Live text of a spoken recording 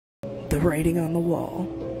The writing on the wall.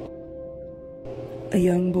 A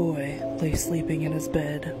young boy lay sleeping in his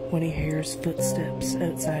bed when he hears footsteps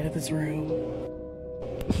outside of his room.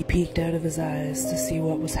 He peeked out of his eyes to see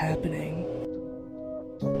what was happening,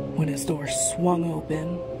 when his door swung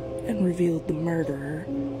open and revealed the murderer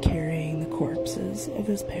carrying the corpses of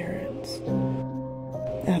his parents.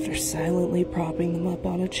 After silently propping them up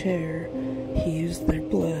on a chair, he used their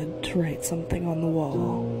blood to write something on the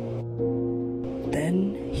wall.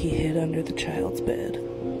 Then he hid under the child's bed.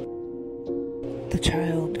 The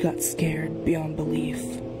child got scared beyond belief.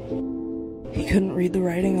 He couldn't read the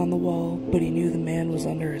writing on the wall, but he knew the man was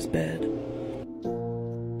under his bed.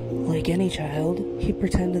 Like any child, he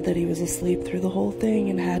pretended that he was asleep through the whole thing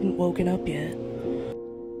and hadn't woken up yet.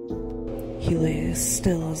 He lay as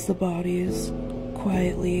still as the bodies,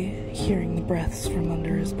 quietly hearing the breaths from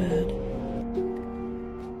under his bed.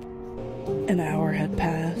 An hour had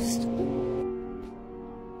passed.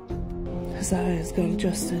 His eyes got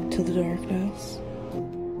adjusted to the darkness.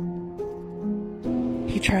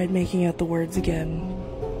 He tried making out the words again,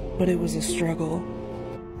 but it was a struggle.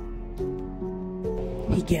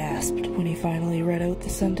 He gasped when he finally read out the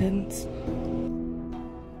sentence.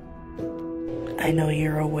 "I know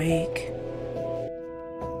you're awake."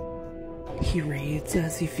 He reads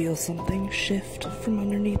as he feels something shift from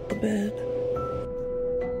underneath the bed.